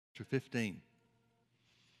chapter 15.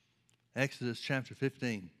 Exodus chapter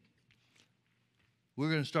 15.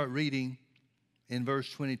 We're going to start reading in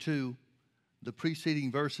verse 22. The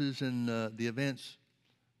preceding verses and the events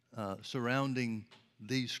surrounding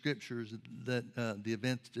these scriptures that the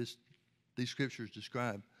events these scriptures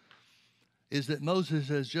describe is that Moses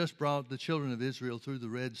has just brought the children of Israel through the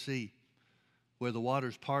Red Sea, where the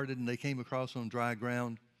waters parted and they came across on dry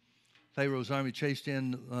ground. Pharaoh's army chased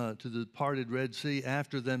in to the parted Red Sea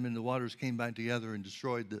after them, and the waters came back together and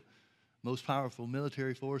destroyed the most powerful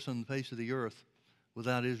military force on the face of the earth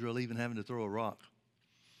without Israel even having to throw a rock.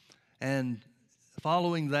 And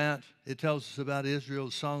following that, it tells us about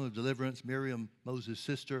Israel's song of deliverance. Miriam, Moses'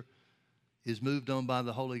 sister, is moved on by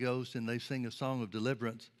the Holy Ghost, and they sing a song of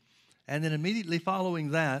deliverance. And then immediately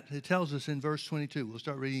following that, it tells us in verse 22. We'll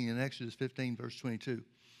start reading in Exodus 15, verse 22.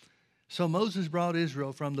 So Moses brought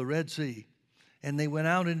Israel from the Red Sea, and they went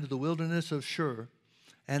out into the wilderness of Shur,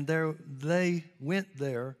 and there they went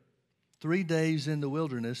there 3 days in the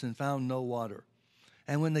wilderness and found no water.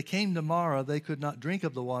 And when they came to Marah, they could not drink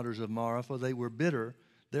of the waters of Marah, for they were bitter.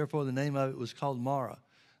 Therefore, the name of it was called Marah.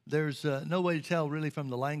 There's no way to tell really from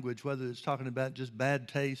the language whether it's talking about just bad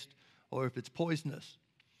taste or if it's poisonous.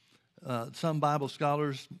 Some Bible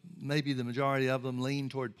scholars, maybe the majority of them, lean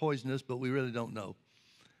toward poisonous, but we really don't know.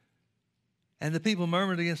 And the people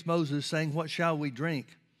murmured against Moses, saying, "What shall we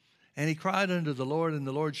drink?" And he cried unto the Lord, and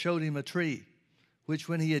the Lord showed him a tree, which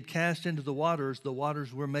when he had cast into the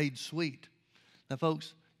waters were made sweet. Now,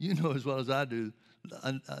 folks, you know as well as I do,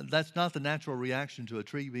 that's not the natural reaction to a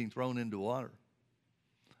tree being thrown into water.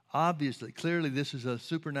 Obviously, clearly, this is a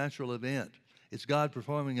supernatural event. It's God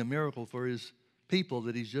performing a miracle for his people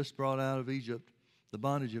that he's just brought out of Egypt, the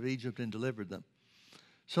bondage of Egypt, and delivered them.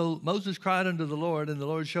 So Moses cried unto the Lord, and the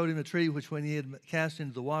Lord showed him a tree, which when he had cast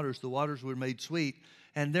into the waters were made sweet.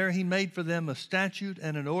 And there he made for them a statute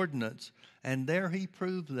and an ordinance, and there he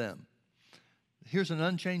proved them. Here's an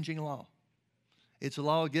unchanging law. It's a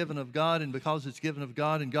law given of God, and because it's given of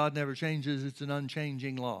God and God never changes, it's an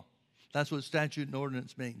unchanging law. That's what statute and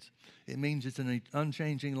ordinance means. It means it's an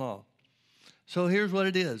unchanging law. So here's what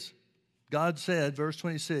it is. God said, verse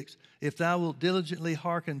 26, "If thou wilt diligently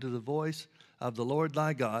hearken to the voice of the Lord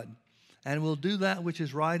thy God, and will do that which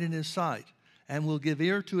is right in his sight, and will give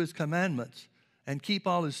ear to his commandments, and keep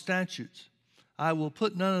all his statutes, I will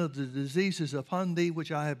put none of the diseases upon thee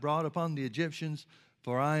which I have brought upon the Egyptians,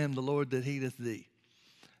 for I am the Lord that healeth thee."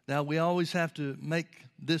 Now, we always have to make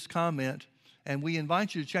this comment, and we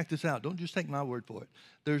invite you to check this out. Don't just take my word for it.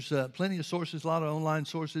 There's plenty of sources, a lot of online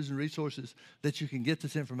sources and resources that you can get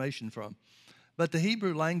this information from. But the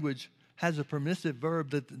Hebrew language has a permissive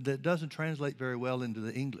verb that doesn't translate very well into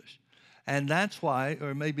the English. And that's why,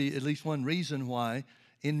 or maybe at least one reason why,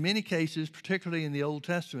 in many cases, particularly in the Old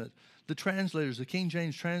Testament, the translators, the King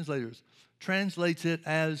James translators, translates it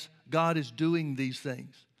as God is doing these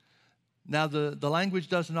things. Now, the language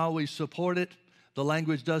doesn't always support it. The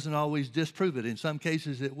language doesn't always disprove it. In some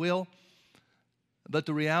cases, it will. But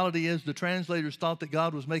the reality is the translators thought that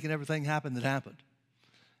God was making everything happen that happened.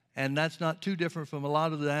 And that's not too different from a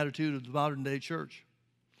lot of the attitude of the modern-day church.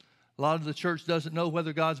 A lot of the church doesn't know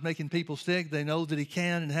whether God's making people sick. They know that he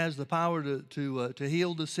can and has the power to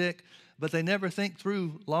heal the sick, but they never think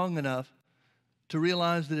through long enough to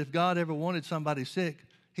realize that if God ever wanted somebody sick,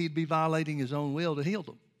 he'd be violating his own will to heal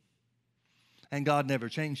them. And God never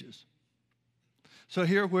changes. So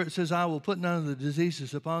here where it says, "I will put none of the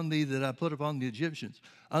diseases upon thee that I put upon the Egyptians,"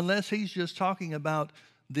 unless he's just talking about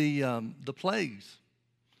the plagues,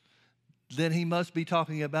 then he must be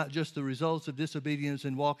talking about just the results of disobedience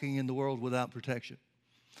and walking in the world without protection.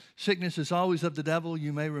 Sickness is always of the devil.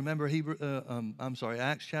 You may remember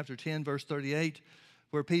Acts chapter 10, verse 38,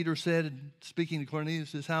 where Peter said, speaking to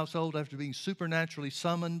Cornelius' household after being supernaturally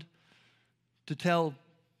summoned to tell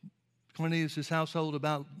Cornelius' household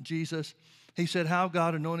about Jesus, he said, "How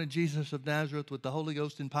God anointed Jesus of Nazareth with the Holy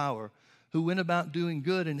Ghost and power, who went about doing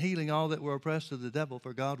good and healing all that were oppressed of the devil,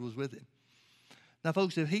 for God was with him." Now,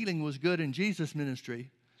 folks, if healing was good in Jesus'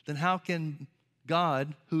 ministry, then how can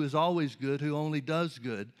God, who is always good, who only does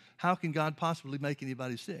good, how can God possibly make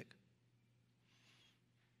anybody sick?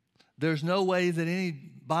 There's no way that any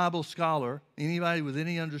Bible scholar, anybody with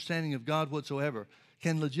any understanding of God whatsoever,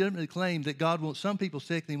 can legitimately claim that God wants some people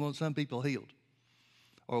sick and he wants some people healed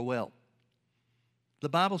or well. The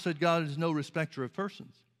Bible said God is no respecter of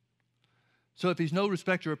persons. So if he's no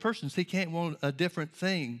respecter of persons, he can't want a different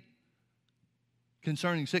thing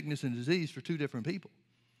concerning sickness and disease for two different people.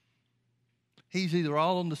 He's either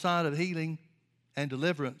all on the side of healing and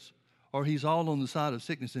deliverance, or he's all on the side of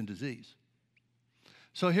sickness and disease.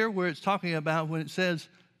 So here where it's talking about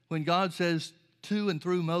when God says to and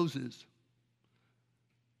through Moses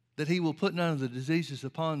that he will put none of the diseases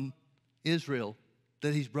upon Israel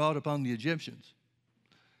that he's brought upon the Egyptians,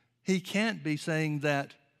 he can't be saying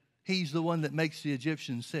that he's the one that makes the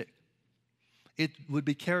Egyptians sick. It would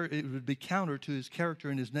be counter to his character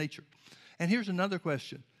and his nature. And here's another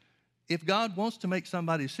question. If God wants to make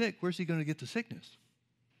somebody sick, where's he going to get the sickness?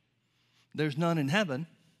 There's none in heaven,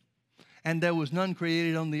 and there was none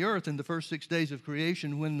created on the earth in the first 6 days of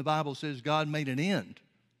creation when the Bible says God made an end.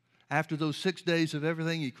 After those 6 days of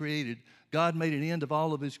everything he created, God made an end of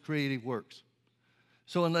all of his creative works.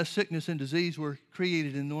 So unless sickness and disease were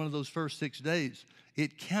created in one of those first 6 days,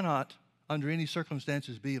 it cannot, under any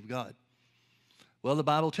circumstances, be of God. Well, the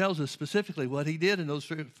Bible tells us specifically what he did in those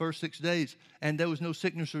first 6 days, and there was no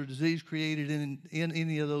sickness or disease created in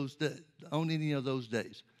any of those on any of those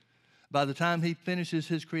days. By the time he finishes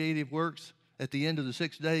his creative works at the end of the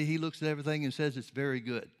 6th day, he looks at everything and says it's very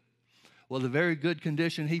good. Well, the very good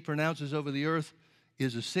condition he pronounces over the earth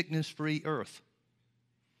is a sickness-free earth.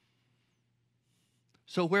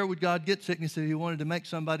 So where would God get sickness if he wanted to make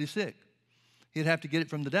somebody sick? He'd have to get it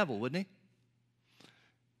from the devil, wouldn't he?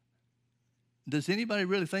 Does anybody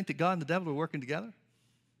really think that God and the devil are working together?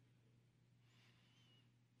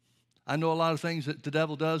 I know a lot of things that the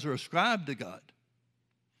devil does are ascribed to God.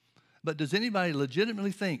 But does anybody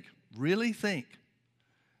legitimately think, really think,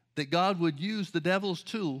 that God would use the devil's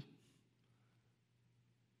tool,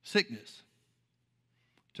 sickness,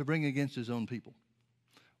 to bring against his own people?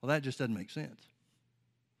 Well, that just doesn't make sense.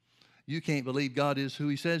 You can't believe God is who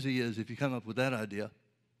he says he is if you come up with that idea.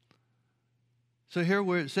 So here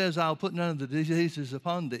where it says, I'll put none of the diseases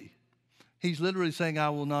upon thee, he's literally saying, I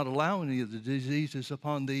will not allow any of the diseases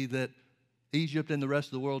upon thee that Egypt and the rest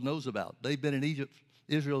of the world knows about. They've been in Egypt.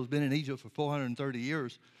 Israel has been in Egypt for 430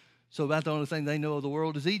 years. So about the only thing they know of the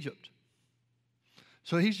world is Egypt.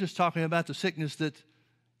 So he's just talking about the sickness that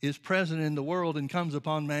is present in the world and comes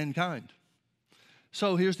upon mankind.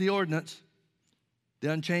 So here's the ordinance,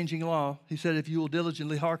 the unchanging law. He said, if you will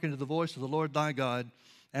diligently hearken to the voice of the Lord thy God,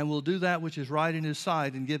 and will do that which is right in his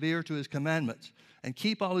sight, and give ear to his commandments, and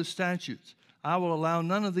keep all his statutes, I will allow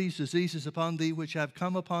none of these diseases upon thee which have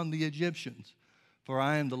come upon the Egyptians, for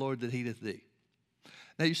I am the Lord that healeth thee.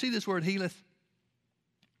 Now you see this word healeth?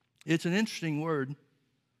 It's an interesting word.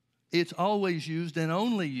 It's always used and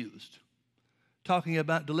only used talking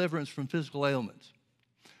about deliverance from physical ailments.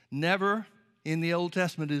 Never in the Old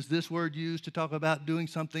Testament is this word used to talk about doing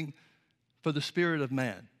something for the spirit of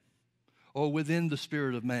man or within the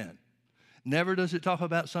spirit of man. Never does it talk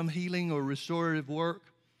about some healing or restorative work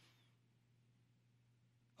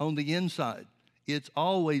on the inside. It's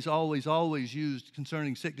always, always, always used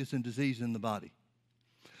concerning sickness and disease in the body.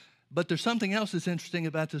 But there's something else that's interesting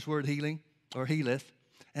about this word healing or healeth,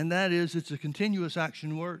 and that is it's a continuous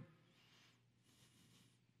action word.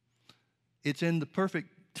 It's in the perfect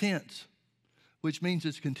tense, which means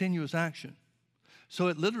it's continuous action. So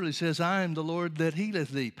it literally says, I am the Lord that healeth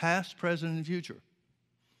thee, past, present, and future.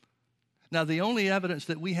 Now, the only evidence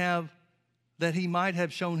that we have that he might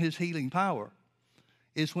have shown his healing power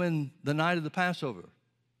is when the night of the Passover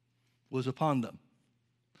was upon them.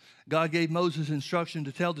 God gave Moses instruction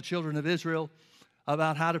to tell the children of Israel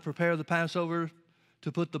about how to prepare the Passover,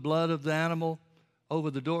 to put the blood of the animal over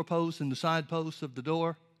the doorposts and the side posts of the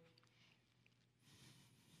door.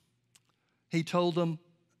 He told them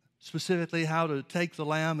specifically how to take the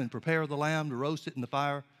lamb and prepare the lamb, to roast it in the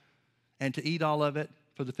fire, and to eat all of it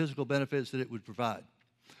for the physical benefits that it would provide.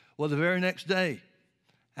 Well, the very next day,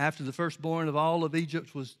 after the firstborn of all of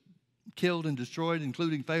Egypt was killed and destroyed,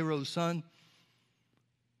 including Pharaoh's son,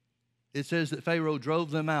 it says that Pharaoh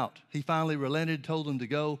drove them out. He finally relented, told them to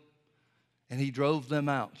go, and he drove them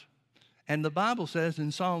out. And the Bible says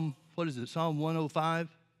in Psalm 105,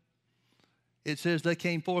 it says they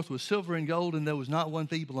came forth with silver and gold, and there was not one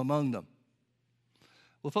feeble among them.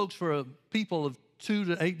 Well, folks, for a people of 2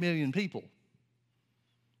 to 8 million people,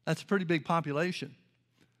 that's a pretty big population.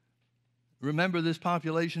 Remember, this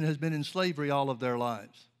population has been in slavery all of their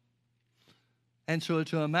lives. And so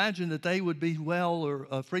to imagine that they would be well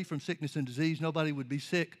or free from sickness and disease, nobody would be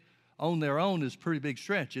sick on their own, is a pretty big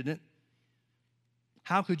stretch, isn't it?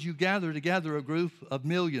 How could you gather together a group of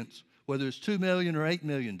millions, whether it's 2 million or 8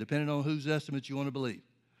 million, depending on whose estimates you want to believe?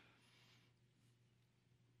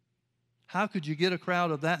 How could you get a crowd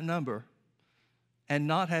of that number and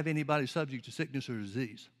not have anybody subject to sickness or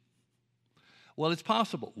disease? Well, it's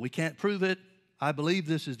possible. We can't prove it. I believe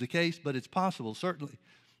this is the case, but it's possible, certainly,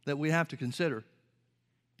 that we have to consider.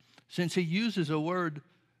 Since he uses a word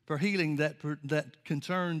for healing that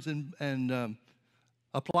concerns and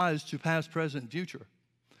applies to past, present, and future,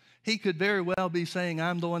 He could very well be saying,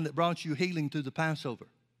 I'm the one that brought you healing through the Passover.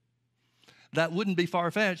 That wouldn't be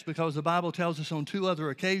far-fetched, because the Bible tells us on 2 other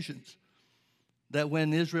occasions that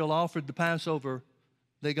when Israel offered the Passover,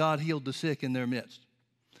 that God healed the sick in their midst.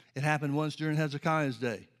 It happened once during Hezekiah's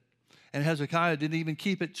day. And Hezekiah didn't even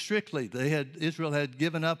keep it strictly. Israel had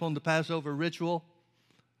given up on the Passover ritual.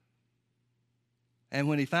 And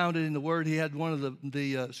when he found it in the Word, he had one of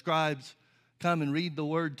the scribes come and read the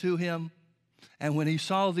Word to him. And when he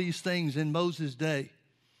saw these things in Moses' day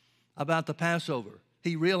about the Passover,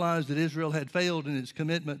 he realized that Israel had failed in its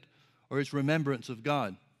commitment or its remembrance of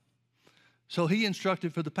God. So he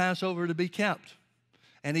instructed for the Passover to be kept.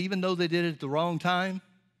 And even though they did it at the wrong time,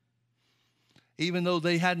 even though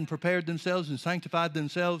they hadn't prepared themselves and sanctified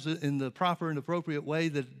themselves in the proper and appropriate way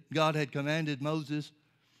that God had commanded Moses,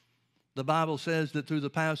 the Bible says that through the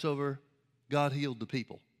Passover, God healed the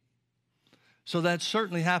people. So that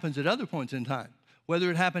certainly happens at other points in time. Whether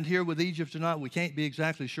it happened here with Egypt or not, we can't be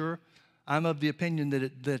exactly sure. I'm of the opinion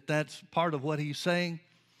that that's part of what he's saying.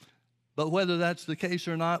 But whether that's the case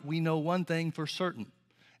or not, we know one thing for certain.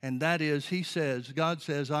 And that is, God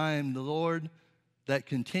says, I am the Lord that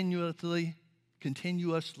continuously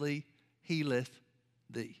healeth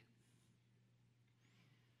thee.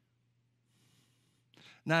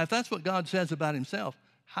 Now, if that's what God says about himself,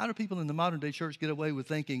 how do people in the modern day church get away with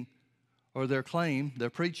thinking, or their claim, their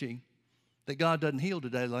preaching, that God doesn't heal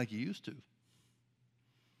today like he used to?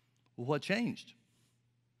 Well, what changed?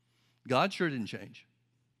 God sure didn't change.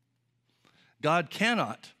 God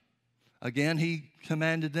cannot. Again, he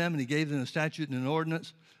commanded them and he gave them a statute and an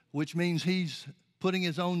ordinance, which means he's putting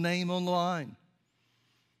his own name on the line.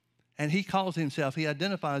 And he calls himself, he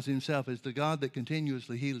identifies himself as the God that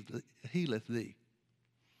continuously healeth thee.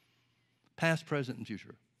 Past, present, and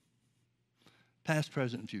future. Past,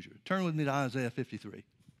 present, and future. Turn with me to Isaiah 53.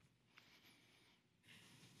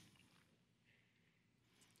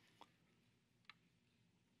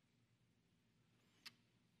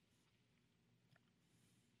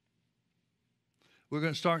 We're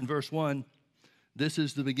going to start in verse 1. This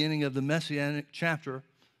is the beginning of the Messianic chapter.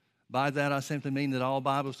 By that, I simply mean that all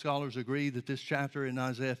Bible scholars agree that this chapter in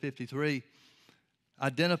Isaiah 53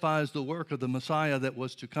 identifies the work of the Messiah that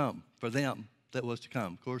was to come, for them that was to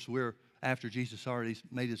come. Of course, we're after Jesus already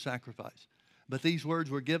made his sacrifice. But these words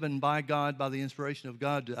were given by God, by the inspiration of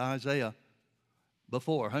God, to Isaiah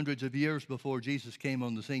before, hundreds of years before Jesus came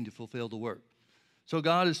on the scene to fulfill the work. So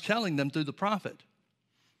God is telling them through the prophet,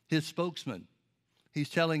 his spokesman. He's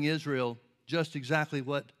telling Israel just exactly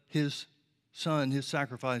what his son, his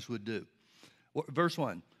sacrifice, would do. Verse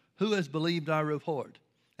 1, who has believed our report,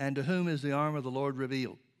 and to whom is the arm of the Lord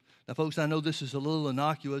revealed? Now, folks, I know this is a little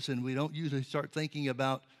innocuous, and we don't usually start thinking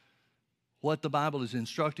about what the Bible is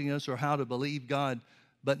instructing us or how to believe God.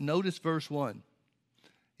 But notice verse 1.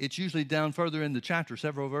 It's usually down further in the chapter,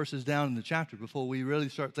 several verses down in the chapter, before we really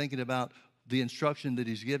start thinking about the instruction that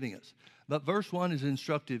he's giving us. But verse 1 is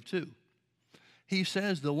instructive too. He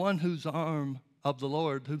says the one whose arm of the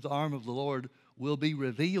Lord will be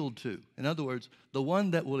revealed to. In other words, the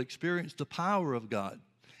one that will experience the power of God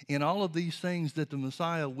in all of these things that the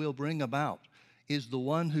Messiah will bring about is the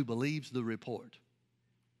one who believes the report.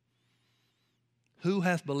 Who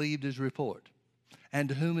hath believed his report? And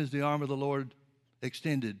to whom is the arm of the Lord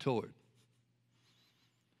extended toward?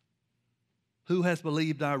 Who hath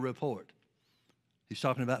believed our report? He's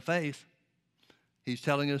talking about faith. He's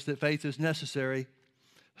telling us that faith is necessary.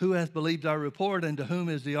 Who hath believed our report, and to whom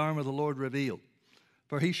is the arm of the Lord revealed?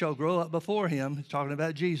 For he shall grow up before him, he's talking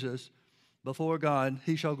about Jesus, before God.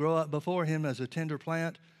 He shall grow up before him as a tender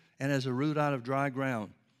plant and as a root out of dry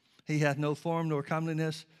ground. He hath no form nor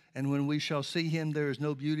comeliness, and when we shall see him, there is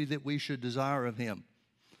no beauty that we should desire of him.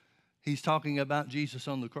 He's talking about Jesus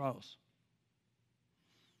on the cross.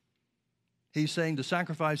 He's saying the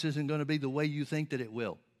sacrifice isn't going to be the way you think that it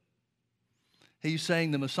will. He's saying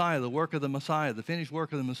the Messiah, the work of the Messiah, the finished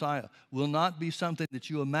work of the Messiah, will not be something that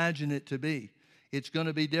you imagine it to be. It's going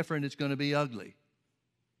to be different. It's going to be ugly.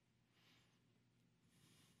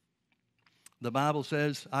 The Bible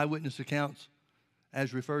says, eyewitness accounts,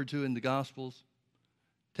 as referred to in the Gospels,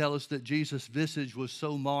 tell us that Jesus' visage was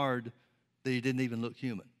so marred that he didn't even look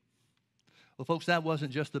human. Well, folks, that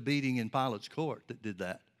wasn't just the beating in Pilate's court that did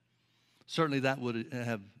that. Certainly that would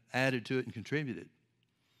have added to it and contributed.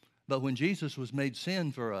 But when Jesus was made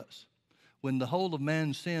sin for us, when the whole of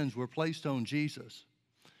man's sins were placed on Jesus,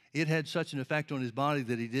 it had such an effect on his body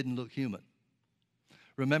that he didn't look human.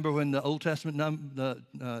 Remember when the Old Testament,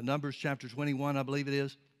 Numbers chapter 21, I believe it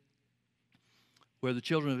is, where the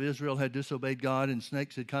children of Israel had disobeyed God and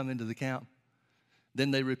snakes had come into the camp.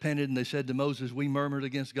 Then they repented and they said to Moses, we murmured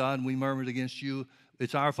against God and we murmured against you.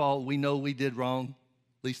 It's our fault. We know we did wrong.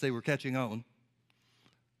 At least they were catching on.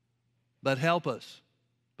 But help us,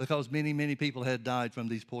 because many, many people had died from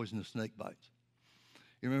these poisonous snake bites.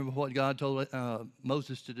 You remember what God told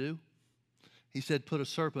Moses to do? He said, put a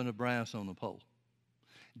serpent of brass on the pole.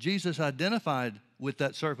 Jesus identified with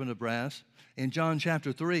that serpent of brass in John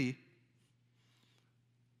chapter 3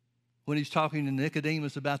 when he's talking to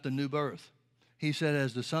Nicodemus about the new birth. He said,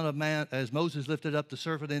 as the Son of Man, as Moses lifted up the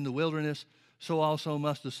serpent in the wilderness, so also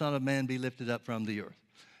must the Son of Man be lifted up from the earth.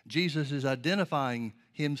 Jesus is identifying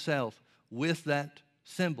himself with that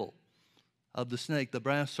symbol of the snake, the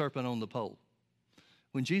brass serpent on the pole.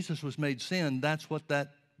 When Jesus was made sin, that's what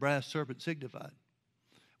that brass serpent signified.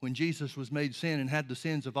 When Jesus was made sin and had the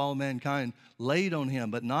sins of all mankind laid on him,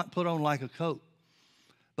 but not put on like a coat,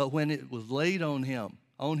 but when it was laid on him,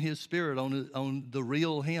 on his spirit, on the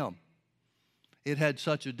real him, it had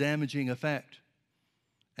such a damaging effect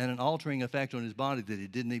and an altering effect on his body that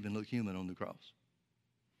it didn't even look human on the cross.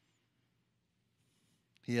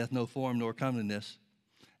 He hath no form nor comeliness,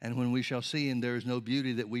 and when we shall see him, there is no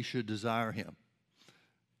beauty that we should desire him.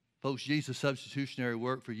 Folks, Jesus' substitutionary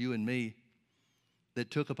work for you and me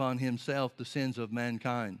that took upon himself the sins of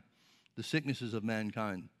mankind, the sicknesses of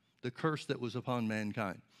mankind, the curse that was upon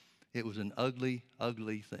mankind. It was an ugly,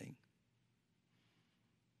 ugly thing.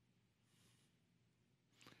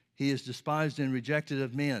 He is despised and rejected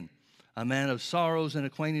of men, a man of sorrows and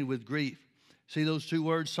acquainted with grief. See those two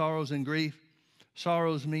words, sorrows and grief?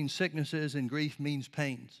 Sorrows means sicknesses and grief means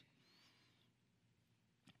pains.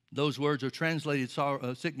 Those words are translated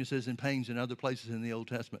sicknesses and pains in other places in the Old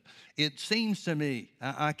Testament. It seems to me,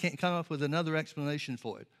 I can't come up with another explanation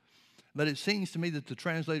for it, but it seems to me that the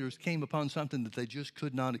translators came upon something that they just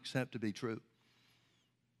could not accept to be true.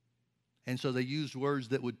 And so they used words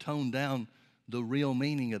that would tone down the real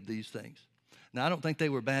meaning of these things. Now, I don't think they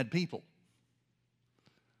were bad people,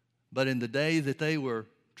 but in the day that they were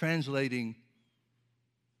translating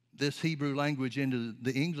this Hebrew language into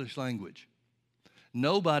the English language,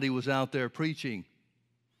 nobody was out there preaching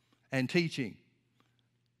and teaching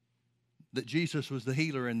that Jesus was the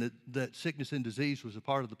healer and that sickness and disease was a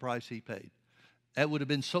part of the price he paid. That would have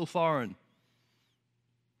been so foreign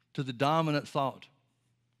to the dominant thought,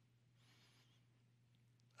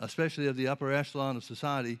 especially of the upper echelon of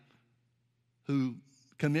society, who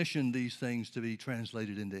commissioned these things to be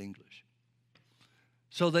translated into English.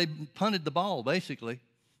 So they punted the ball, basically.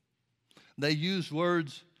 They used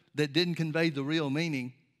words that didn't convey the real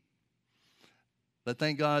meaning. But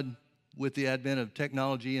thank God, with the advent of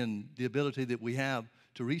technology and the ability that we have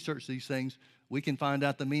to research these things, we can find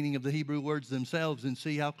out the meaning of the Hebrew words themselves and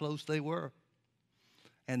see how close they were.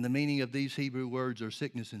 And the meaning of these Hebrew words are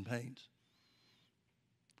sickness and pains.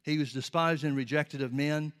 He was despised and rejected of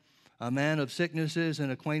men, a man of sicknesses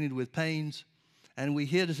and acquainted with pains, and we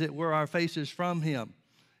hid, as it were, our faces from him.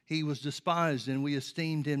 He was despised, and we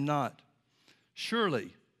esteemed him not.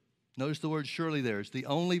 Surely, notice the word surely there. It's the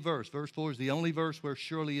only verse. Verse 4 is the only verse where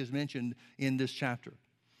surely is mentioned in this chapter.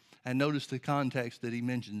 And notice the context that he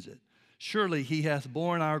mentions it. Surely he hath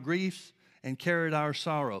borne our griefs and carried our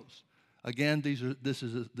sorrows. Again, these are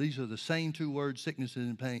the same two words, sicknesses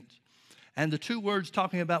and pains. And the two words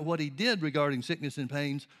talking about what he did regarding sickness and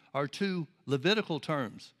pains are two Levitical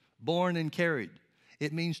terms, borne and carried.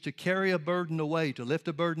 It means to carry a burden away, to lift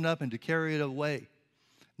a burden up and to carry it away,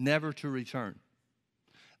 never to return.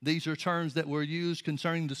 These are terms that were used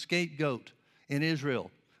concerning the scapegoat in Israel,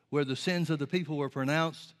 where the sins of the people were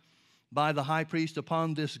pronounced by the high priest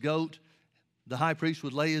upon this goat. The high priest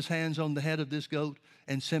would lay his hands on the head of this goat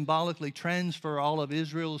and symbolically transfer all of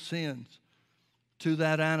Israel's sins to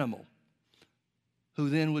that animal, who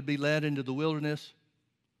then would be led into the wilderness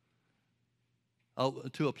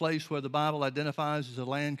to a place where the Bible identifies as a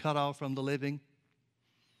land cut off from the living,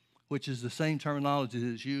 which is the same terminology that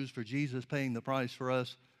is used for Jesus paying the price for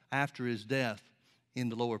us after his death in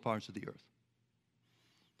the lower parts of the earth.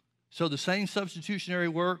 So the same substitutionary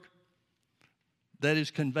work that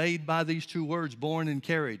is conveyed by these two words, borne and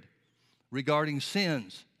carried, regarding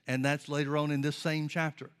sins, and that's later on in this same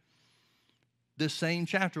chapter. This same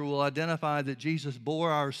chapter will identify that Jesus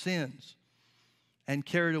bore our sins and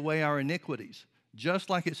carried away our iniquities, just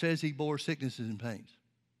like it says he bore sicknesses and pains.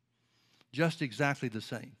 Just exactly the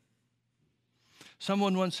same.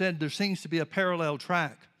 Someone once said there seems to be a parallel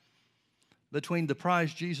track between the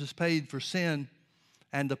price Jesus paid for sin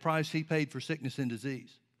and the price he paid for sickness and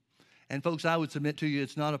disease. And folks, I would submit to you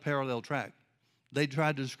it's not a parallel track. They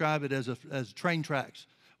tried to describe it as train tracks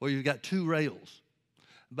where you've got two rails.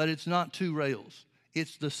 But it's not two rails.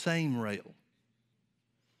 It's the same rail.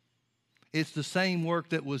 It's the same work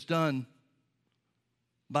that was done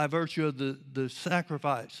by virtue of the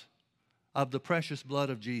sacrifice of the precious blood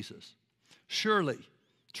of Jesus. Surely,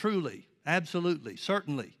 truly, absolutely,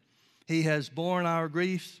 certainly, he has borne our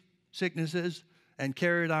griefs, sicknesses, and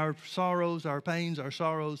carried our sorrows, our pains, our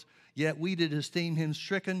sorrows, yet we did esteem him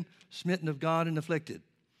stricken, smitten of God, and afflicted.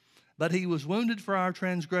 But he was wounded for our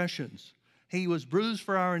transgressions. He was bruised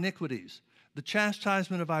for our iniquities. The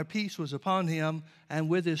chastisement of our peace was upon him, and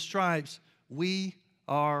with his stripes we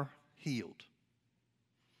are healed.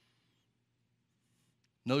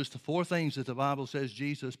 Notice the four things that the Bible says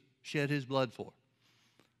Jesus shed his blood for: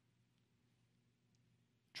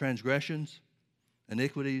 transgressions,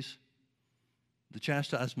 iniquities, the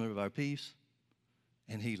chastisement of our peace,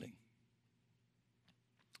 and healing.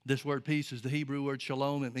 This word peace is the Hebrew word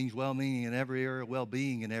shalom. It means well-meaning in every area,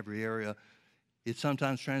 well-being in every area. It's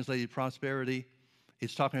sometimes translated prosperity.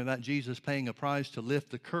 It's talking about Jesus paying a price to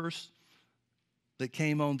lift the curse that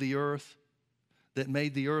came on the earth, that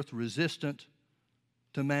made the earth resistant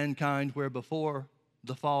to mankind, where before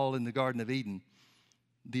the fall in the Garden of Eden,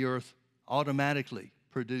 the earth automatically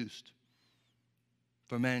produced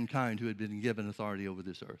for mankind who had been given authority over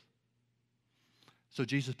this earth. So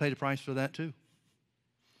Jesus paid a price for that too.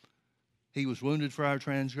 He was wounded for our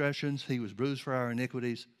transgressions. He was bruised for our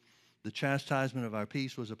iniquities. The chastisement of our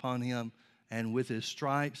peace was upon him, and with his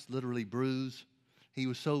stripes, literally bruised, he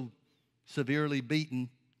was so severely beaten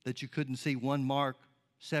that you couldn't see one mark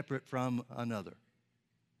separate from another.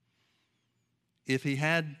 If he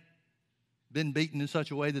had been beaten in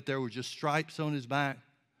such a way that there were just stripes on his back,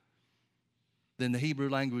 then the Hebrew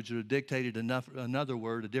language would have dictated another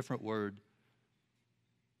word, a different word,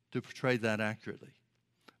 to portray that accurately.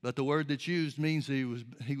 But the word that's used means he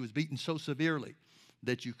was beaten so severely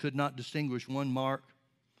that you could not distinguish one mark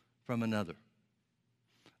from another.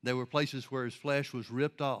 There were places where his flesh was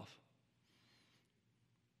ripped off.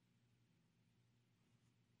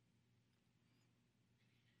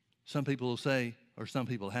 Some people will say, or some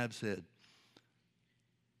people have said,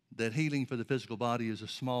 that healing for the physical body is a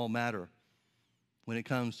small matter when it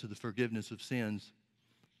comes to the forgiveness of sins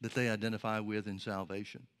that they identify with in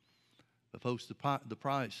salvation. But folks, the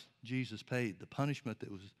price Jesus paid, the punishment that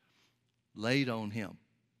was laid on him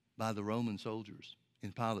by the Roman soldiers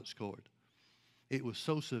in Pilate's court, it was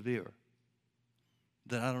so severe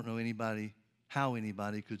that I don't know how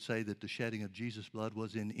anybody could say that the shedding of Jesus' blood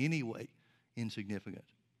was in any way insignificant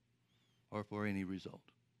or for any result.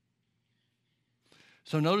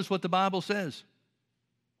 So notice what the Bible says.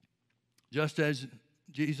 Just as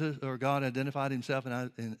Jesus or God identified himself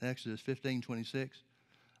in Exodus 15:26,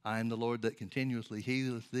 I am the Lord that continuously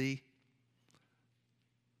healeth thee.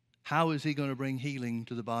 How is he going to bring healing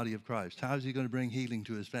to the body of Christ? How is he going to bring healing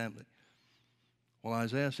to his family? Well,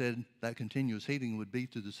 Isaiah said that continuous healing would be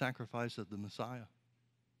through the sacrifice of the Messiah.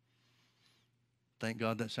 Thank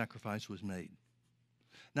God that sacrifice was made.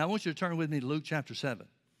 Now I want you to turn with me to Luke chapter 7.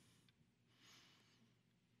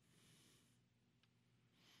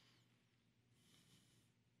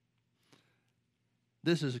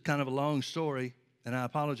 This is kind of a long story, and I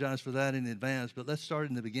apologize for that in advance, but let's start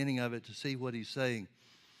in the beginning of it to see what he's saying.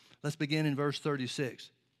 Let's begin in verse 36.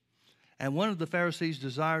 And one of the Pharisees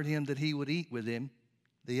desired him that he would eat with him.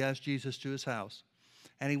 He asked Jesus to his house.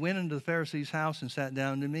 And he went into the Pharisee's house and sat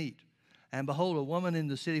down to meat. And behold, a woman in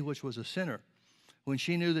the city which was a sinner, when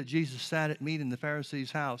she knew that Jesus sat at meat in the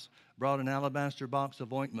Pharisee's house, brought an alabaster box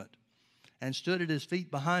of ointment, and stood at his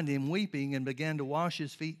feet behind him, weeping, and began to wash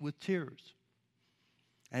his feet with tears,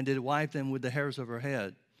 and did wipe them with the hairs of her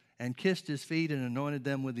head, and kissed his feet, and anointed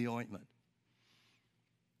them with the ointment.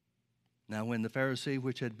 Now when the Pharisee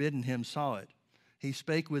which had bidden him saw it, he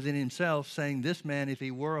spake within himself, saying, This man, if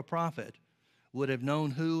he were a prophet, would have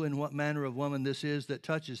known who and what manner of woman this is that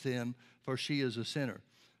touches him, for she is a sinner.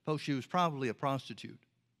 Folks, she was probably a prostitute.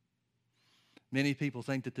 Many people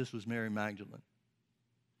think that this was Mary Magdalene.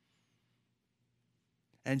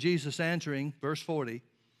 And Jesus answering, verse 40,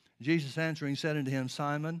 Jesus answering said unto him,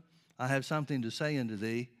 Simon, I have something to say unto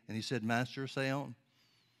thee. And he said, Master, say on.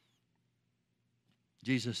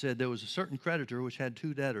 Jesus said, There was a certain creditor which had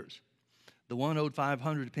two debtors. The one owed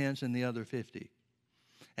 500 pence and the other 50.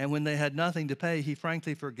 And when they had nothing to pay, he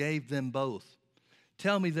frankly forgave them both.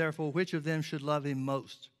 Tell me, therefore, which of them should love him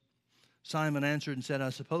most? Simon answered and said, I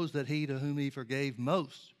suppose that he to whom he forgave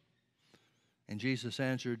most. And Jesus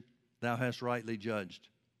answered, Thou hast rightly judged.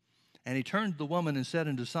 And he turned to the woman and said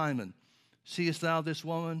unto Simon, Seest thou this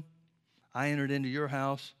woman? I entered into your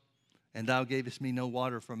house, and thou gavest me no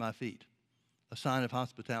water for my feet, a sign of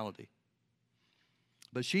hospitality.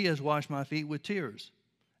 But she has washed my feet with tears,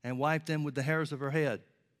 and wiped them with the hairs of her head.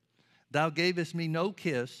 Thou gavest me no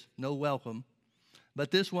kiss, no welcome.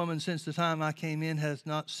 But this woman, since the time I came in, has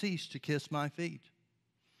not ceased to kiss my feet.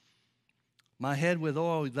 My head with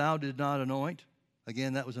oil thou did not anoint.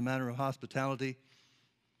 Again, that was a matter of hospitality.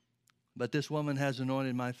 But this woman has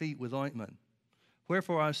anointed my feet with ointment.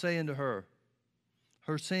 Wherefore I say unto her,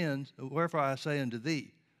 wherefore I say unto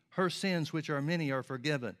thee, her sins, which are many, are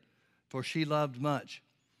forgiven. For she loved much.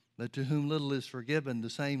 But to whom little is forgiven, the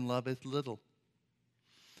same loveth little.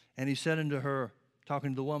 And he said unto her,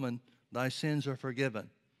 talking to the woman, thy sins are forgiven.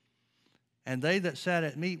 And they that sat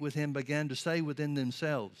at meat with him began to say within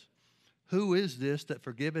themselves, who is this that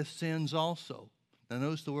forgiveth sins also? Now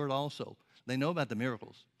notice the word also. They know about the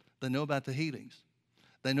miracles. They know about the healings.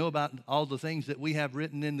 They know about all the things that we have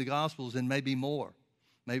written in the Gospels and maybe more.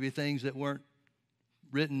 Maybe things that weren't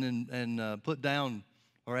written and put down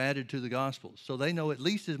or added to the Gospels. So they know at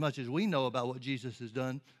least as much as we know about what Jesus has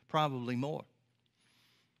done, probably more.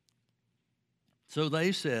 So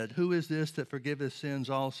they said, who is this that forgiveth sins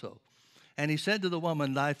also? And he said to the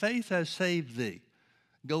woman, thy faith has saved thee.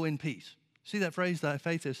 Go in peace. See that phrase, thy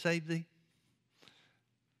faith has saved thee?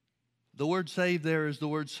 The word saved there is the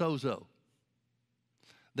word sozo.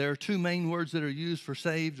 There are two main words that are used for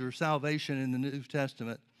saved or salvation in the New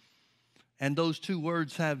Testament. And those two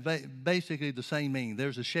words have basically the same meaning.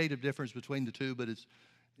 There's a shade of difference between the two, but it's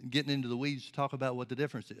getting into the weeds to talk about what the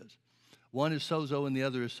difference is. One is sozo and the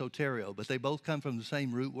other is soterio, but they both come from the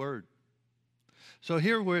same root word. So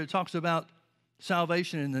here where it talks about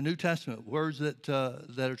salvation in the New Testament, words that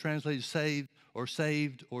are translated saved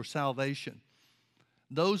or salvation.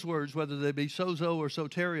 Those words, whether they be sozo or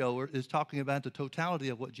soterio, is talking about the totality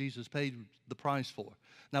of what Jesus paid the price for.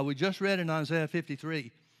 Now, we just read in Isaiah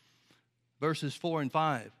 53, verses 4 and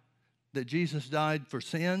 5, that Jesus died for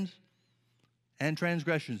sins and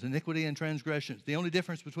transgressions, iniquity and transgressions. The only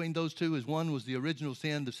difference between those two is one was the original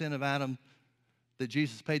sin, the sin of Adam, that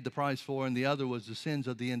Jesus paid the price for, and the other was the sins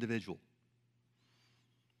of the individual.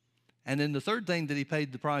 And then the third thing that he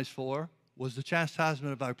paid the price for was the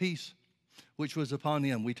chastisement of our peace, which was upon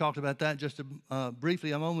him. We talked about that just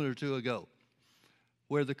briefly a moment or two ago,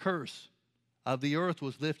 where the curse of the earth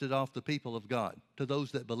was lifted off the people of God to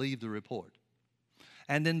those that believed the report.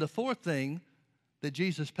 And then the fourth thing that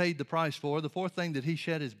Jesus paid the price for, the fourth thing that he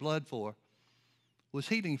shed his blood for, was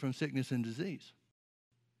healing from sickness and disease.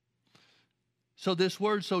 So this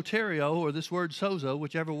word soterio, or this word sozo,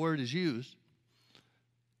 whichever word is used,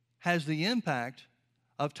 has the impact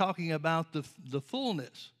of talking about the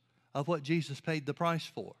fullness of what Jesus paid the price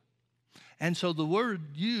for. And so the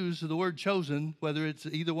word used, the word chosen, whether it's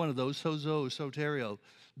either one of those, sozo or soterio,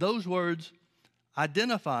 those words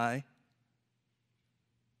identify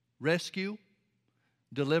rescue,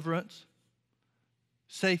 deliverance,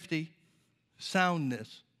 safety,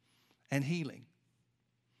 soundness, and healing.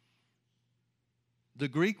 The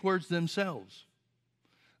Greek words themselves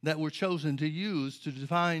that were chosen to use to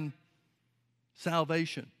define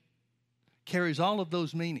salvation carries all of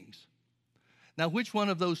those meanings. Now, which one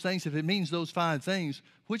of those things, if it means those five things,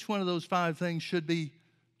 which one of those five things should be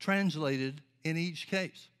translated in each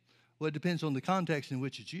case? Well, it depends on the context in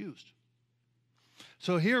which it's used.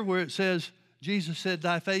 So here where it says, Jesus said,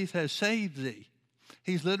 thy faith has saved thee,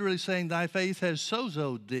 he's literally saying, thy faith has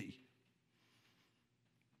sozoed thee.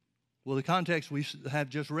 Well, the context we have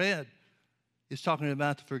just read is talking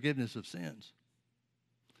about the forgiveness of sins.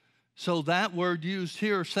 So that word used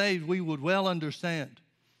here, saved, we would well understand.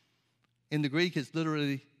 In the Greek, it's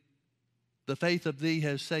literally, the faith of thee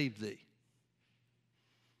has saved thee.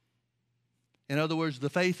 In other words, the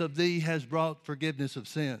faith of thee has brought forgiveness of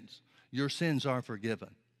sins. Your sins are forgiven.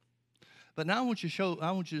 But now I want you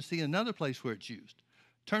to see another place where it's used.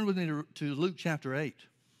 Turn with me to Luke chapter 8.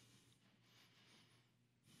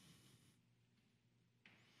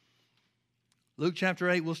 Luke chapter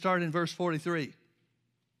 8, we'll start in verse 43.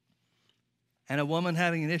 And a woman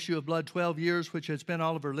having an issue of blood 12 years, which had spent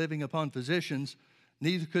all of her living upon physicians,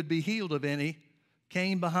 neither could be healed of any,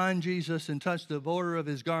 came behind Jesus and touched the border of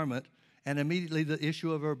his garment, and immediately the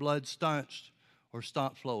issue of her blood stanched or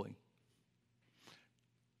stopped flowing.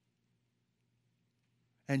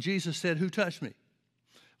 And Jesus said, who touched me?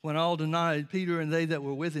 When all denied, Peter and they that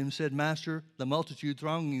were with him said, Master, the multitude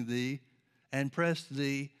thronging thee and pressed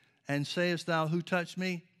thee, and sayest thou, who touched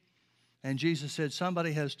me? And Jesus said,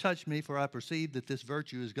 somebody has touched me, for I perceive that this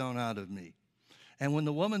virtue is gone out of me. And when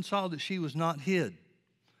the woman saw that she was not hid,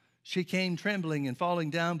 she came trembling and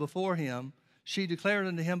falling down before him. She declared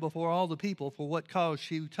unto him before all the people for what cause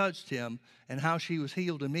she touched him, and how she was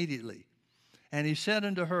healed immediately. And he said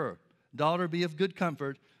unto her, Daughter, be of good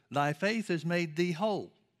comfort, thy faith has made thee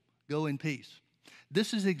whole. Go in peace.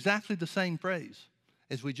 This is exactly the same phrase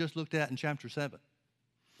as we just looked at in chapter 7.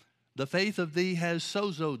 The faith of thee has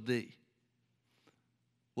sozoed thee.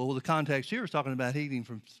 Well, the context here is talking about healing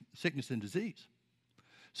from sickness and disease.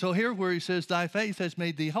 So here where he says, thy faith has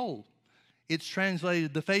made thee whole, it's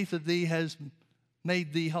translated, the faith of thee has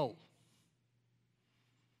made thee whole.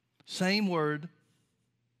 Same word,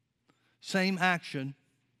 same action,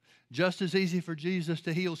 just as easy for Jesus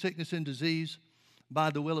to heal sickness and disease by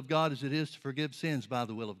the will of God as it is to forgive sins by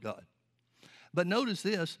the will of God. But notice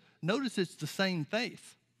this, notice it's the same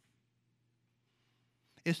faith.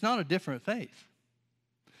 It's not a different faith.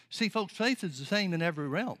 See, folks, faith is the same in every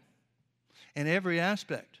realm, in every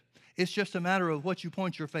aspect. It's just a matter of what you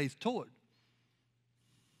point your faith toward.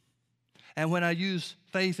 And when I use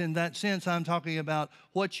faith in that sense, I'm talking about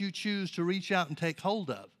what you choose to reach out and take hold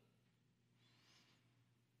of.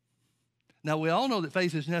 Now, we all know that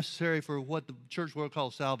faith is necessary for what the church world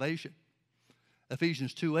calls salvation.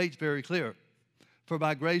 Ephesians 2:8 is very clear. For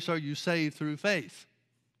by grace are you saved through faith,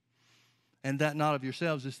 and that not of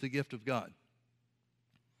yourselves, is the gift of God.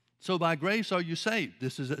 So by grace are you saved.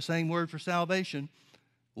 This is the same word for salvation.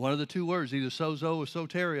 One of the two words, either sozo or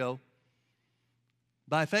soterio.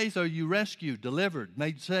 By faith are you rescued, delivered,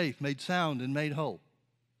 made safe, made sound, and made whole.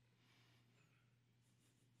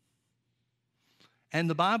 And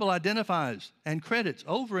the Bible identifies and credits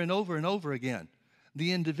over and over and over again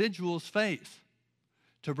the individual's faith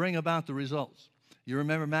to bring about the results. You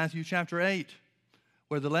remember Matthew chapter 8,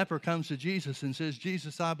 where the leper comes to Jesus and says,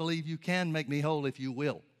 Jesus, I believe you can make me whole if you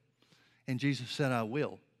will. And Jesus said, I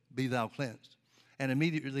will, be thou cleansed. And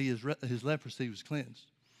immediately his leprosy was cleansed.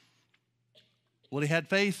 Well, he had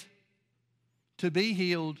faith to be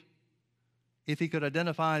healed if he could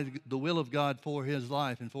identify the will of God for his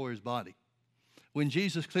life and for his body. When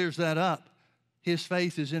Jesus clears that up, his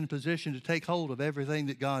faith is in position to take hold of everything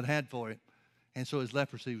that God had for him. And so his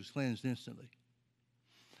leprosy was cleansed instantly.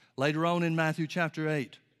 Later on in Matthew chapter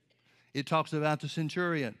 8, it talks about the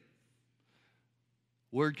centurion.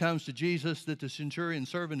 Word comes to Jesus that the centurion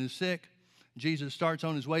servant is sick. Jesus starts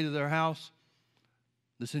on his way to their house.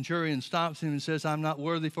 The centurion stops him and says, I'm not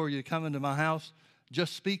worthy for you to come into my house.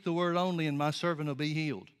 Just speak the word only and my servant will be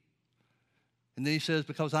healed. And then he says,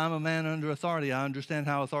 because I'm a man under authority, I understand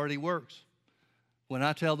how authority works. When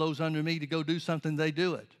I tell those under me to go do something, they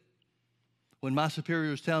do it. When my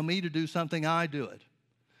superiors tell me to do something, I do it.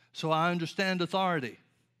 So I understand authority.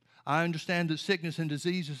 I understand that sickness and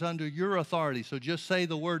disease is under your authority. So just say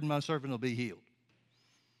the word and my servant will be healed.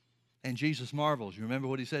 And Jesus marvels. You remember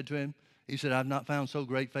what he said to him? He said, I've not found so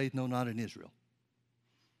great faith, no, not in Israel.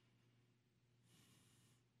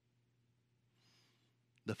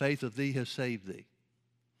 The faith of thee has saved thee.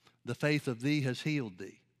 The faith of thee has healed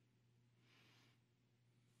thee.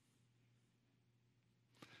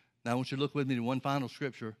 Now I want you to look with me to one final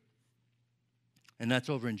scripture, and that's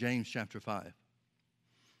over in James chapter 5.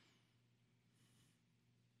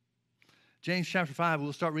 James chapter 5,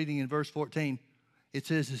 we'll start reading in verse 14. It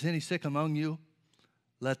says, is any sick among you?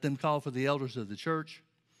 Let them call for the elders of the church,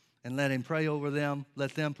 and let him pray over them.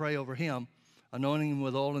 Let them pray over him, anointing him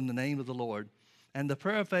with oil in the name of the Lord. And the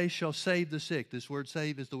prayer of faith shall save the sick. This word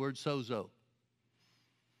save is the word sozo.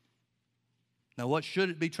 Now, what should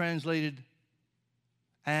it be translated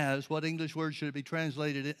as? What English word should it be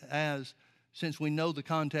translated as, since we know the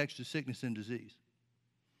context of sickness and disease?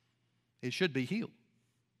 It should be healed.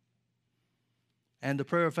 And the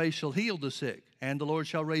prayer of faith shall heal the sick, and the Lord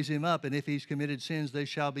shall raise him up, and if he's committed sins, they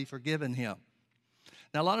shall be forgiven him.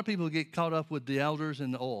 Now, a lot of people get caught up with the elders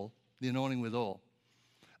and the oil, the anointing with oil.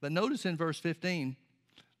 But notice in verse 15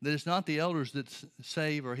 that it's not the elders that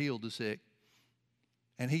save or heal the sick.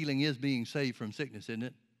 And healing is being saved from sickness, isn't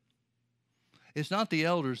it? It's not the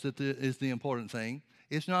elders that is the important thing.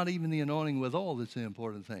 It's not even the anointing with oil that's the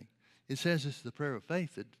important thing. It says it's the prayer of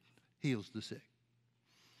faith that heals the sick.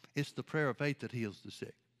 It's the prayer of faith that heals the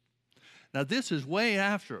sick. Now, this is way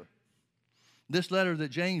after, this letter that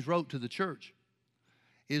James wrote to the church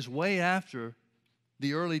is way after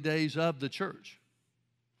the early days of the church.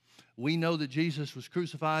 We know that Jesus was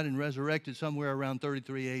crucified and resurrected somewhere around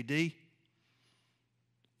 33 AD.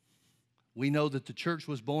 We know that the church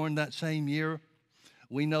was born that same year.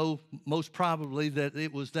 We know most probably that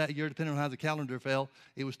it was that year, depending on how the calendar fell.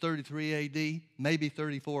 It was 33 AD, maybe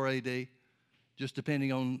 34 AD, just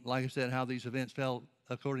depending on, like I said, how these events fell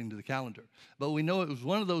according to the calendar. But we know it was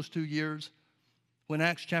one of those 2 years when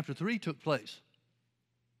Acts chapter 3 took place,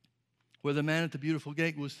 where the man at the beautiful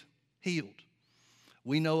gate was healed.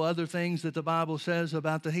 We know other things that the Bible says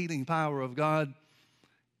about the healing power of God.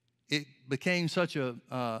 It became such a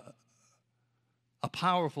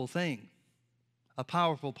powerful thing, a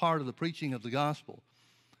powerful part of the preaching of the gospel,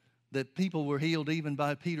 that people were healed even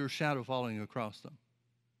by Peter's shadow falling across them.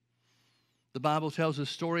 The Bible tells us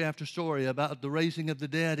story after story about the raising of the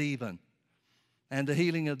dead even and the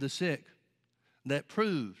healing of the sick that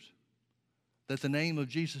proved that the name of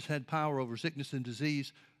Jesus had power over sickness and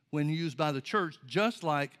disease when used by the church, just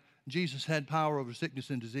like Jesus had power over sickness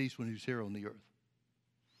and disease when he was here on the earth.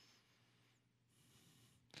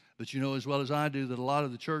 But you know as well as I do that a lot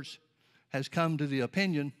of the church has come to the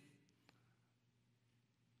opinion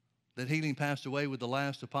that healing passed away with the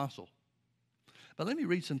last apostle. But let me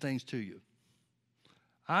read some things to you.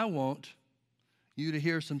 I want you to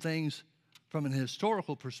hear some things from an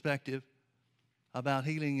historical perspective about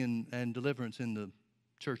healing and deliverance in the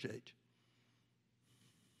church age.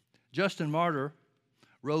 Justin Martyr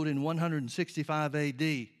wrote in 165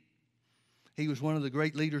 A.D. He was one of the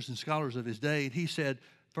great leaders and scholars of his day. He said,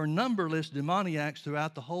 "For numberless demoniacs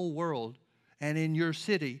throughout the whole world and in your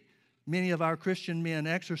city, many of our Christian men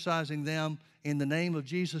exercising them in the name of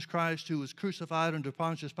Jesus Christ, who was crucified under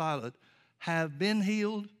Pontius Pilate, have been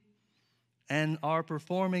healed and are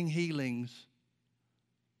performing healings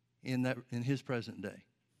in his present day,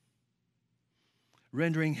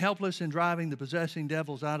 rendering helpless and driving the possessing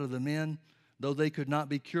devils out of the men, though they could not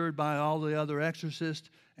be cured by all the other exorcists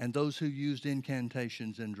and those who used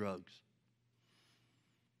incantations and drugs."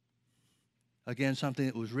 Again, something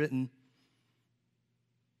that was written.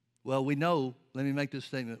 Well, we know, let me make this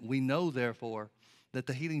statement. We know, therefore, that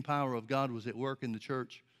the healing power of God was at work in the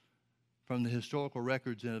church from the historical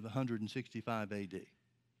records of 165 A.D.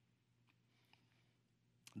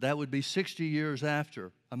 That would be 60 years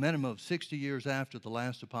after, a minimum of 60 years after the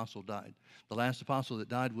last apostle died. The last apostle that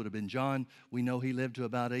died would have been John. We know he lived to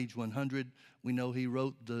about age 100. We know he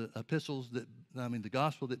wrote the the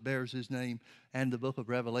gospel that bears his name and the book of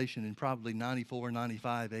Revelation in probably 94,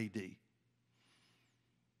 95 A.D.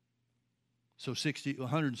 So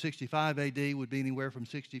 165 A.D. would be anywhere from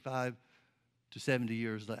 65 to 70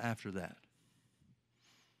 years after that.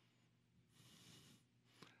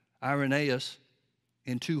 Irenaeus,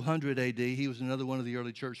 in 200 A.D., he was another one of the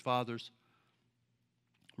early church fathers,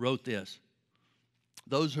 wrote this: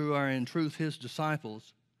 "Those who are in truth his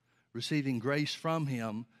disciples, receiving grace from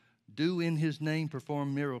him, do in his name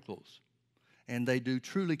perform miracles, and they do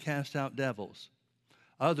truly cast out devils.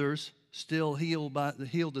 Others still heal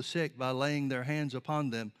the sick by laying their hands upon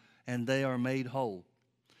them, and they are made whole.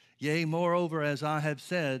 Yea, moreover, as I have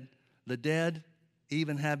said, the dead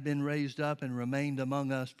even have been raised up and remained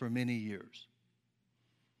among us for many years."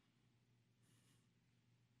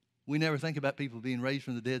 We never think about people being raised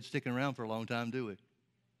from the dead sticking around for a long time, do we?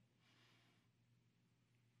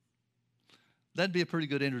 That'd be a pretty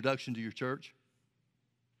good introduction to your church.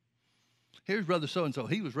 Here's Brother so-and-so.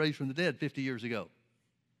 He was raised from the dead 50 years ago.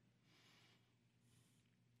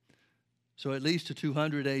 So at least to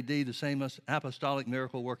 200 A.D., the same apostolic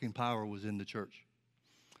miracle working power was in the church.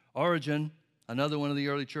 Origen, another one of the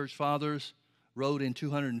early church fathers, wrote in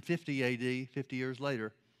 250 A.D., 50 years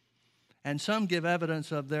later, "And some give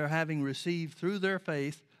evidence of their having received through their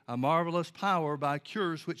faith a marvelous power by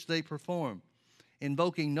cures which they perform,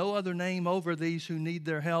 invoking no other name over these who need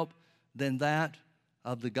their help than that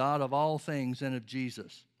of the God of all things and of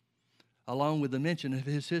Jesus," along with the mention of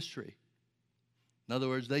his history. In other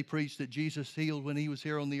words, they preached that Jesus healed when he was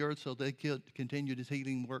here on the earth, so they continued his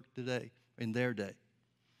healing work today, in their day.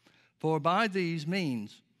 "For by these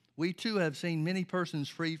means we too have seen many persons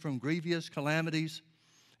freed from grievous calamities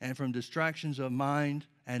and from distractions of mind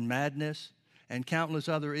and madness and countless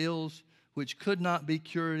other ills which could not be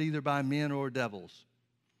cured either by men or devils."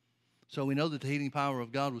 So we know that the healing power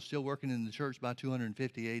of God was still working in the church by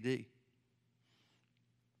 250 A.D.,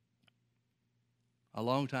 a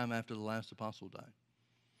long time after the last apostle died.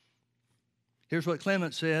 Here's what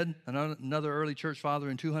Clement said, another early church father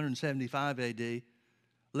in 275 A.D.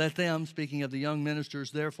 "Let them," speaking of the young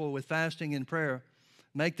ministers, "therefore with fasting and prayer,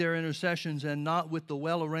 make their intercessions, and not with the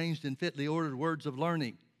well-arranged and fitly ordered words of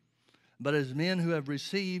learning, but as men who have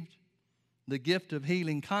received the gift of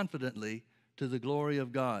healing confidently to the glory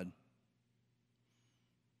of God."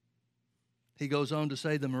 He goes on to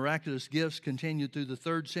say the miraculous gifts continued through the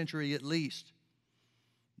 3rd century at least.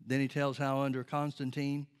 Then he tells how under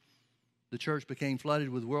Constantine, the church became flooded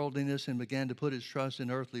with worldliness and began to put its trust in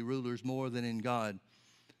earthly rulers more than in God.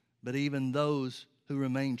 But even those who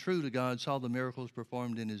remained true to God saw the miracles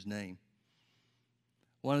performed in his name.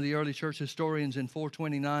 One of the early church historians in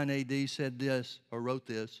 429 A.D. said this, or wrote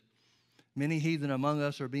this: "Many heathen among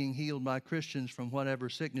us are being healed by Christians from whatever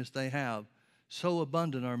sickness they have. So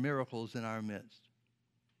abundant are miracles in our midst."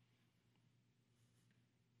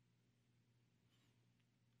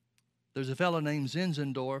 There's a fellow named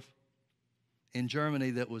Zinzendorf in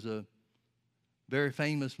Germany that was a very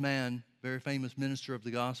famous man, very famous minister of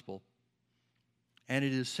the gospel. And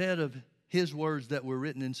it is said of his words that were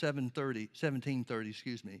written in 1730,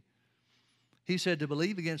 he said, to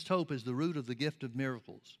believe against hope is the root of the gift of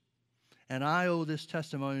miracles. And I owe this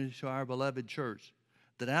testimony to our beloved church,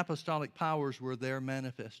 that apostolic powers were there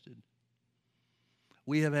manifested.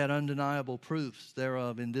 We have had undeniable proofs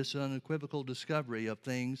thereof in this unequivocal discovery of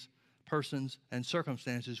things, persons, and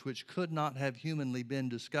circumstances which could not have humanly been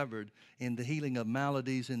discovered in the healing of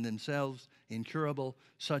maladies in themselves incurable,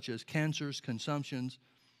 such as cancers, consumptions,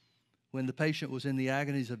 when the patient was in the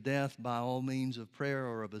agonies of death by all means of prayer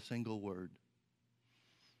or of a single word.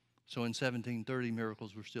 So in 1730,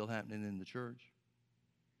 miracles were still happening in the church.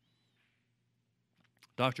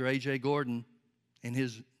 Dr. A.J. Gordon, in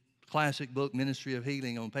his classic book, Ministry of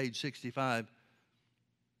Healing, on page 65,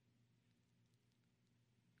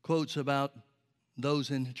 quotes about those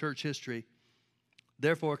in church history.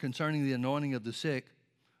 Therefore, concerning the anointing of the sick,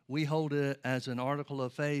 we hold it as an article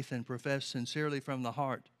of faith and profess sincerely from the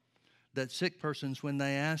heart that sick persons, when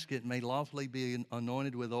they ask it, may lawfully be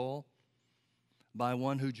anointed with oil by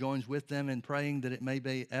one who joins with them in praying that it may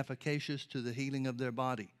be efficacious to the healing of their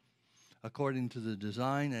body, according to the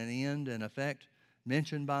design and end and effect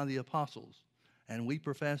mentioned by the apostles. And we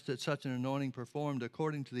profess that such an anointing performed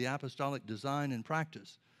according to the apostolic design and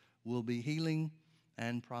practice will be healing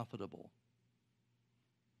and profitable.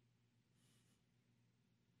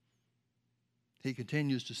 He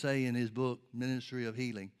continues to say in his book, Ministry of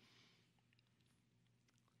Healing,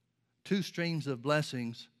 two streams of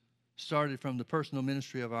blessings started from the personal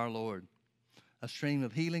ministry of our Lord, a stream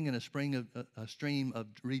of healing and a stream of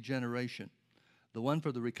regeneration, the one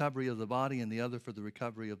for the recovery of the body and the other for the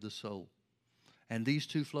recovery of the soul. And these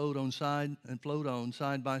two flowed on side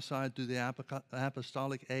by side through the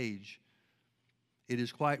apostolic age. It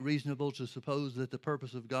is quite reasonable to suppose that the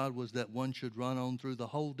purpose of God was that one should run on through the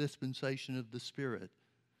whole dispensation of the Spirit,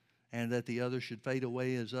 and that the other should fade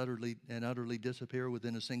away as utterly disappear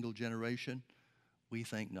within a single generation. We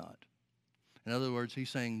think not. In other words, he's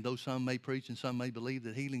saying, though some may preach and some may believe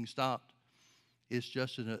that healing stopped, it's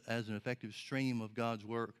just as an effective stream of God's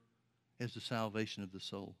work as the salvation of the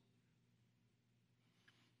soul.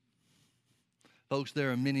 Folks,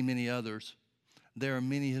 there are many, many others. There are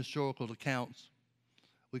many historical accounts.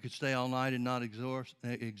 We could stay all night and not exhaust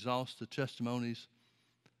the testimonies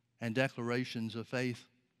and declarations of faith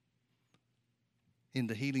in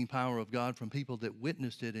the healing power of God from people that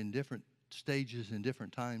witnessed it in different stages and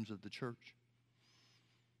different times of the church.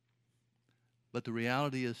 But the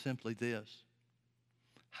reality is simply this: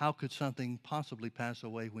 how could something possibly pass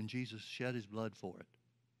away when Jesus shed his blood for it?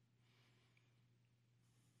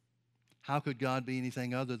 How could God be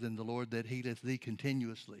anything other than the Lord that healeth thee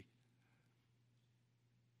continuously,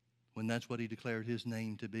 when that's what he declared his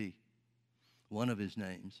name to be? One of his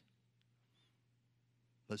names,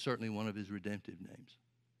 but certainly one of his redemptive names.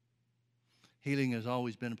 Healing has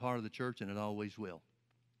always been a part of the church, and it always will.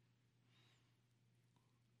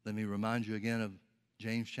 Let me remind you again of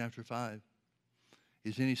James chapter 5.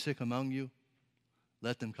 Is any sick among you?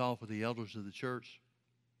 Let them call for the elders of the church,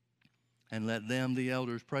 and let them, the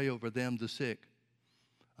elders, pray over them, the sick,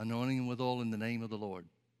 anointing them with oil in the name of the Lord.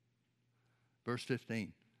 Verse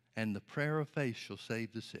 15, and the prayer of faith shall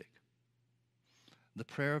save the sick. The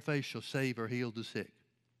prayer of faith shall save or heal the sick,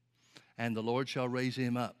 and the Lord shall raise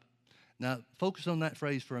him up. Now, focus on that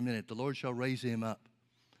phrase for a minute. The Lord shall raise him up.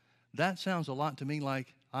 That sounds a lot to me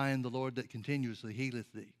like, I am the Lord that continuously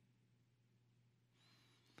healeth thee.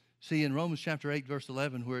 See, in Romans chapter 8, verse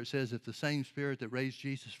 11, where it says, if the same Spirit that raised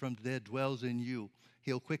Jesus from the dead dwells in you,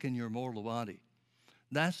 he'll quicken your mortal body.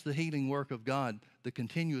 That's the healing work of God, the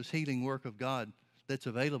continuous healing work of God that's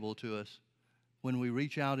available to us when we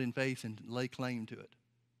reach out in faith and lay claim to it.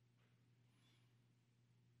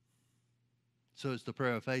 So it's the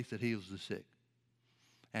prayer of faith that heals the sick.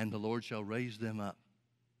 And the Lord shall raise them up.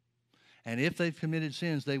 And if they've committed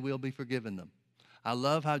sins, they will be forgiven them. I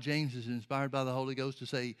love how James is inspired by the Holy Ghost to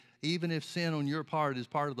say, even if sin on your part is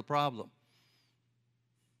part of the problem,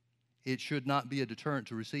 it should not be a deterrent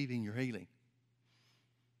to receiving your healing,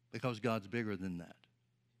 because God's bigger than that.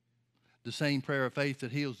 The same prayer of faith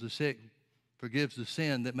that heals the sick forgives the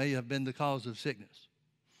sin that may have been the cause of sickness.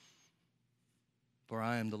 For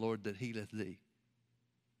I am the Lord that healeth thee.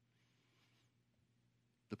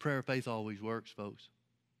 The prayer of faith always works, folks.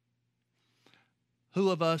 Who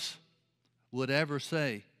of us would ever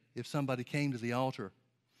say, if somebody came to the altar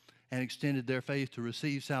and extended their faith to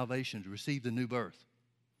receive salvation, to receive the new birth,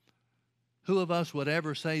 who of us would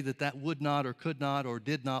ever say that that would not or could not or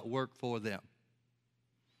did not work for them?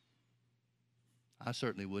 I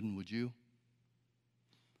certainly wouldn't, would you?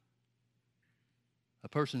 A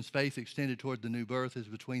person's faith extended toward the new birth is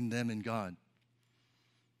between them and God.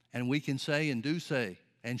 And we can say and do say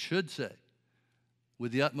and should say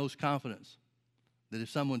with the utmost confidence that if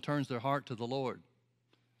someone turns their heart to the Lord,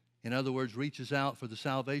 in other words, reaches out for the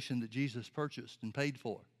salvation that Jesus purchased and paid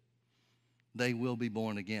for, they will be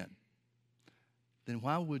born again. Then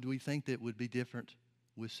why would we think that it would be different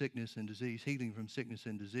with sickness and disease, healing from sickness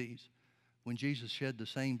and disease, when Jesus shed the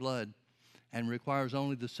same blood and requires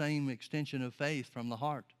only the same extension of faith from the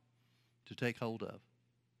heart to take hold of?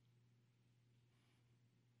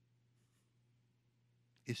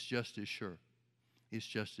 It's just as sure. It's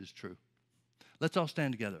just as true. Let's all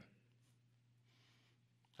stand together.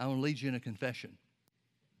 I want to lead you in a confession,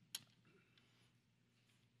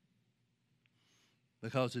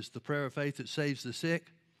 because it's the prayer of faith that saves the sick.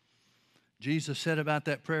 Jesus said about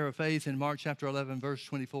that prayer of faith in Mark chapter 11, verse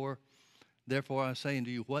 24, therefore I say unto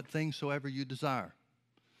you, what things soever you desire.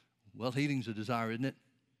 Well, healing's a desire, isn't it?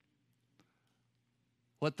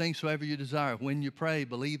 What things soever you desire. When you pray,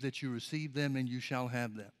 believe that you receive them and you shall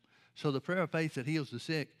have them. So the prayer of faith that heals the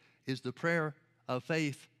sick is the prayer of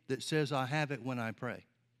faith that says, I have it when I pray.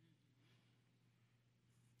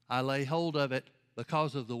 I lay hold of it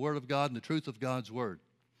because of the Word of God and the truth of God's Word.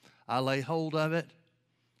 I lay hold of it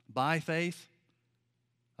by faith,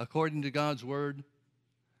 according to God's Word,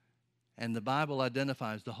 and the Bible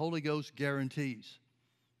identifies, the Holy Ghost guarantees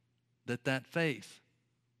that faith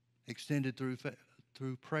extended through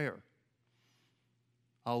prayer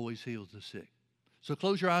always heals the sick. So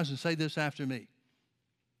close your eyes and say this after me.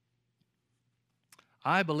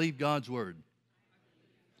 I believe God's Word.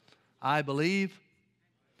 I believe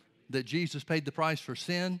that Jesus paid the price for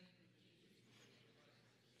sin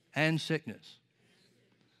and sickness.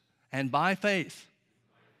 And by faith,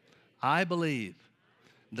 I believe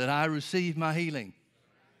that I receive my healing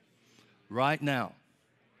right now,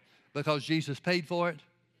 because Jesus paid for it,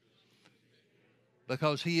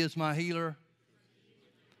 because He is my healer,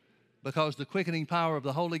 because the quickening power of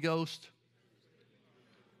the Holy Ghost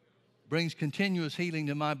brings continuous healing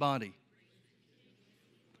to my body.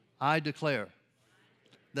 I declare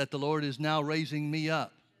that the Lord is now raising me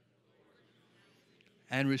up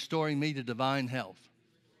and restoring me to divine health.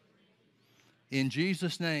 In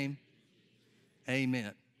Jesus' name,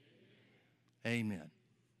 amen. Amen.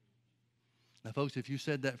 Now, folks, if you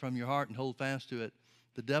said that from your heart and hold fast to it,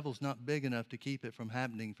 the devil's not big enough to keep it from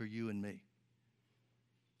happening for you and me.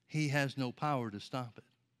 He has no power to stop it.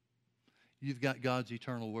 You've got God's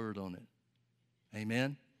eternal word on it.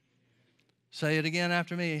 Amen. Say it again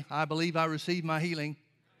after me. I believe I receive my healing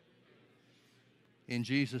in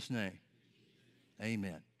Jesus' name.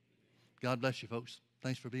 Amen. God bless you, folks.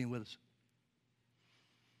 Thanks for being with us.